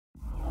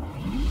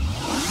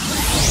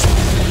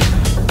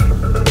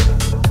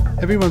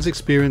Everyone's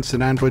experienced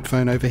an Android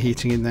phone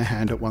overheating in their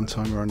hand at one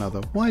time or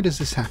another. Why does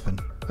this happen?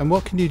 And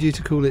what can you do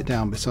to cool it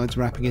down besides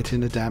wrapping it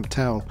in a damp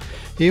towel?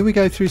 Here we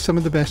go through some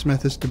of the best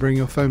methods to bring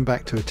your phone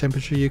back to a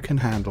temperature you can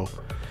handle.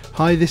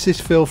 Hi, this is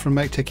Phil from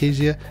Make Tech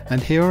Easier,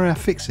 and here are our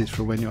fixes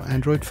for when your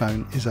Android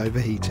phone is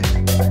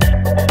overheating.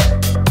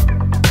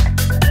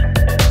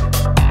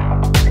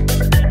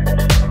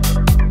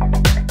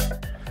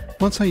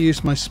 Once I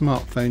used my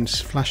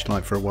smartphone's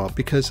flashlight for a while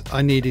because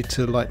I needed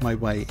to light my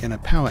way in a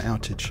power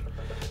outage.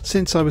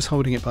 Since I was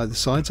holding it by the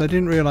sides, I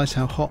didn't realise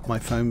how hot my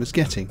phone was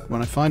getting.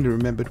 When I finally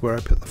remembered where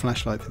I put the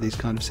flashlight for these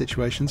kind of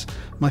situations,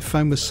 my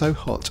phone was so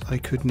hot I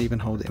couldn't even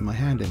hold it in my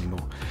hand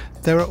anymore.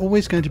 There are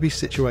always going to be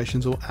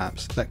situations or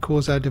apps that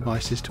cause our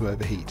devices to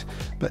overheat,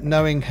 but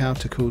knowing how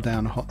to cool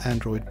down a hot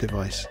Android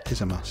device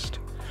is a must.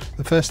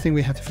 The first thing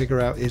we have to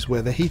figure out is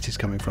where the heat is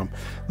coming from.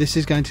 This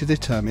is going to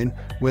determine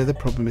where the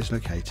problem is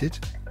located,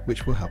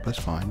 which will help us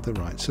find the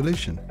right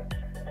solution.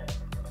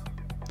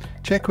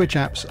 Check which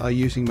apps are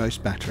using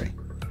most battery.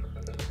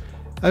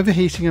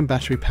 Overheating and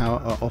battery power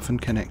are often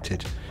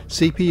connected.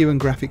 CPU and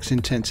graphics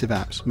intensive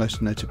apps,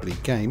 most notably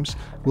games,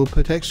 will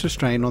put extra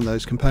strain on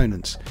those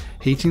components,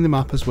 heating them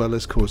up as well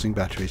as causing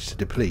batteries to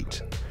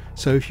deplete.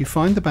 So if you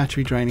find the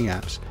battery draining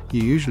apps,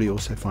 you usually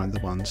also find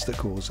the ones that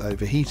cause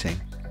overheating.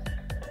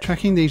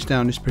 Tracking these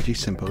down is pretty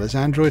simple, as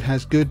Android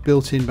has good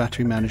built-in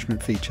battery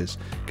management features.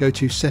 Go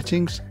to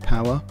Settings,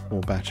 Power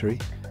or Battery,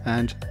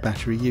 and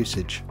Battery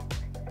Usage.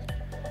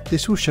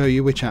 This will show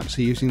you which apps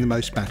are using the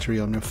most battery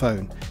on your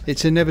phone.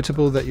 It's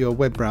inevitable that your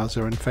web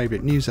browser and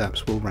favourite news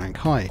apps will rank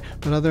high,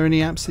 but are there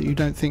any apps that you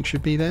don't think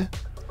should be there?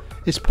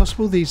 It's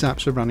possible these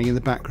apps are running in the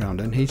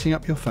background and heating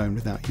up your phone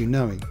without you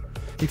knowing.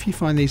 If you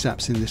find these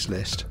apps in this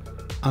list,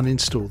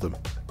 uninstall them.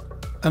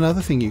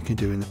 Another thing you can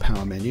do in the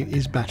power menu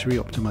is battery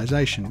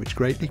optimization, which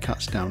greatly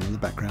cuts down on the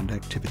background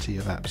activity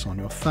of apps on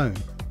your phone.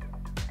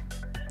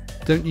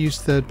 Don't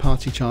use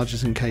third-party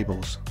chargers and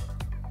cables.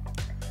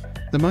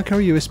 The micro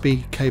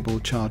USB cable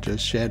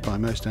chargers shared by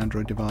most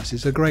Android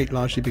devices are great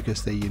largely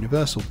because they're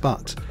universal,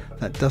 but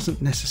that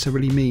doesn't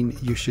necessarily mean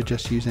you should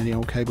just use any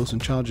old cables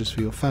and chargers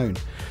for your phone.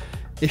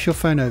 If your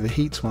phone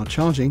overheats while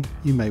charging,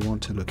 you may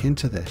want to look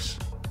into this.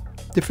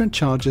 Different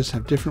chargers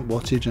have different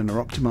wattage and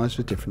are optimized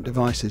for different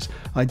devices.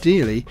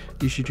 Ideally,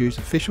 you should use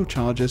official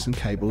chargers and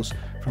cables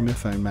from your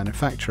phone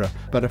manufacturer,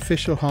 but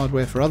official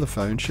hardware for other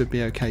phones should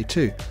be okay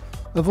too.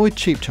 Avoid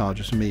cheap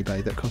chargers from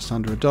eBay that cost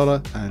under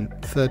 $1 and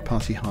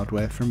third-party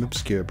hardware from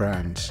obscure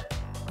brands.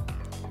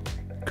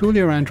 Cool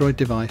your Android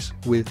device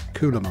with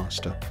Cooler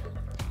Master.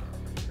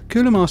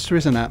 Cooler Master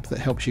is an app that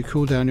helps you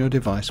cool down your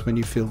device when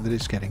you feel that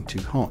it's getting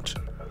too hot.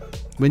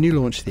 When you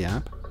launch the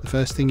app, the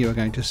first thing you are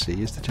going to see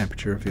is the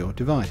temperature of your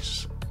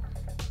device.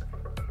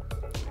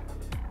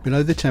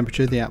 Below the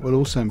temperature, the app will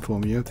also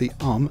inform you of the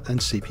and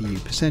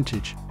CPU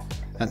percentage.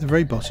 At the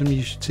very bottom,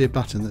 you should see a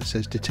button that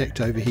says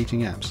Detect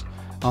Overheating Apps.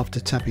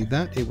 After tapping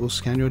that, it will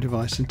scan your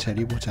device and tell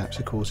you what apps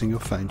are causing your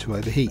phone to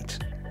overheat.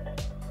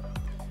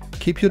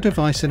 Keep your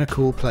device in a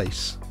cool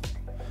place.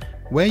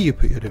 Where you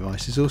put your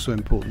device is also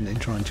important in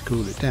trying to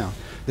cool it down.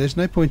 There's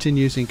no point in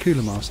using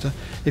Cooler Master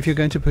if you're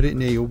going to put it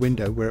near your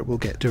window where it will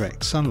get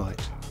direct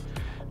sunlight.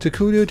 To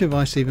cool your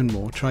device even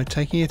more, try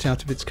taking it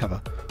out of its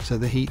cover so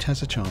the heat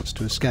has a chance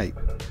to escape.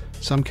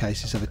 Some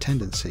cases have a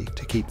tendency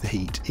to keep the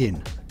heat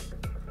in.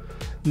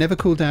 Never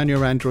cool down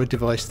your Android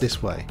device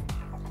this way.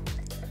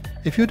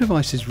 If your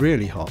device is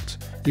really hot,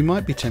 you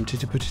might be tempted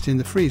to put it in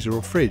the freezer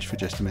or fridge for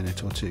just a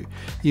minute or two.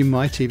 You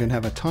might even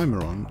have a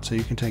timer on so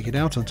you can take it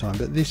out on time,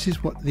 but this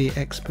is what the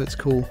experts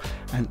call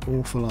an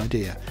awful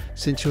idea,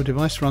 since your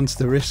device runs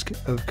the risk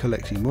of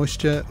collecting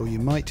moisture or you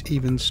might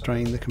even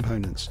strain the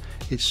components.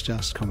 It's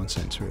just common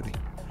sense really.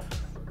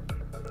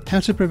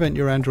 How to prevent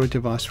your Android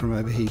device from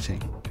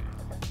overheating.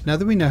 Now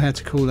that we know how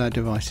to cool our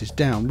devices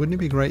down, wouldn't it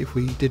be great if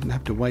we didn't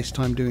have to waste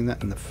time doing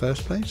that in the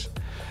first place?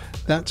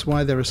 That's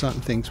why there are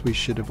certain things we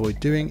should avoid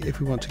doing if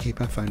we want to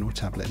keep our phone or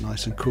tablet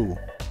nice and cool.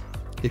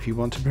 If you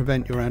want to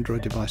prevent your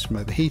Android device from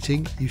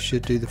overheating, you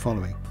should do the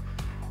following.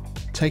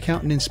 Take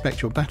out and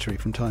inspect your battery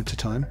from time to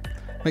time.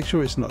 Make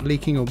sure it's not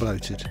leaking or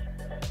bloated.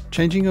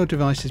 Changing your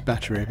device's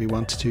battery every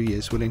 1 to 2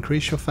 years will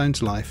increase your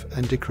phone's life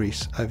and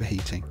decrease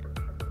overheating.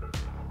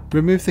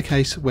 Remove the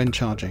case when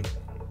charging.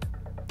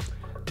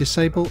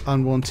 Disable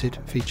unwanted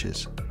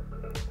features.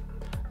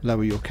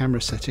 Lower your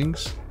camera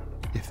settings.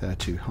 If they're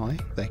too high,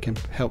 they can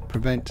help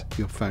prevent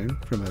your phone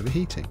from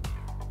overheating.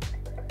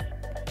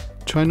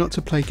 Try not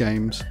to play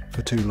games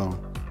for too long.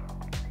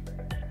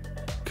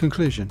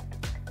 Conclusion.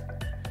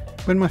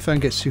 When my phone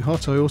gets too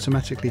hot, I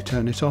automatically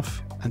turn it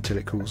off until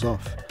it cools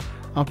off.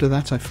 After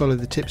that, I follow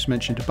the tips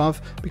mentioned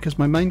above because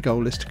my main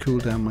goal is to cool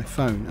down my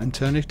phone, and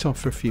turn it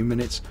off for a few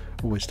minutes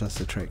always does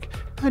the trick.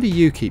 How do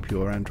you keep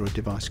your Android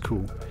device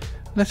cool?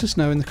 Let us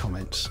know in the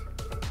comments.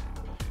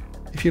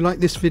 If you like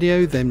this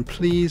video, then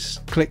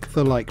please click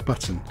the like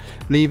button,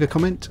 leave a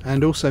comment,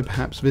 and also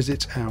perhaps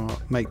visit our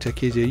Make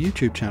Tech Easier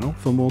YouTube channel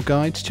for more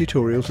guides,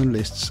 tutorials and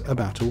lists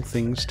about all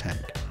things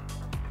tech.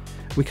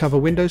 We cover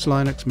Windows,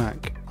 Linux,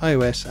 Mac,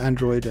 iOS,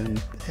 Android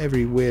and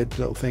every weird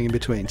little thing in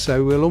between,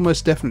 so we'll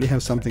almost definitely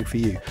have something for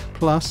you.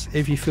 Plus,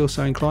 if you feel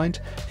so inclined,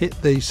 hit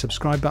the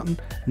subscribe button,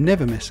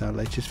 never miss our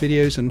latest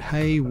videos, and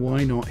hey,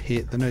 why not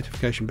hit the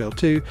notification bell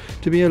too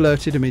to be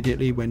alerted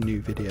immediately when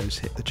new videos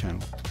hit the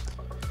channel.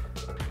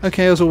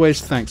 Okay, as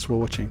always, thanks for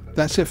watching.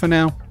 That's it for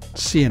now.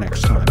 See you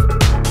next time.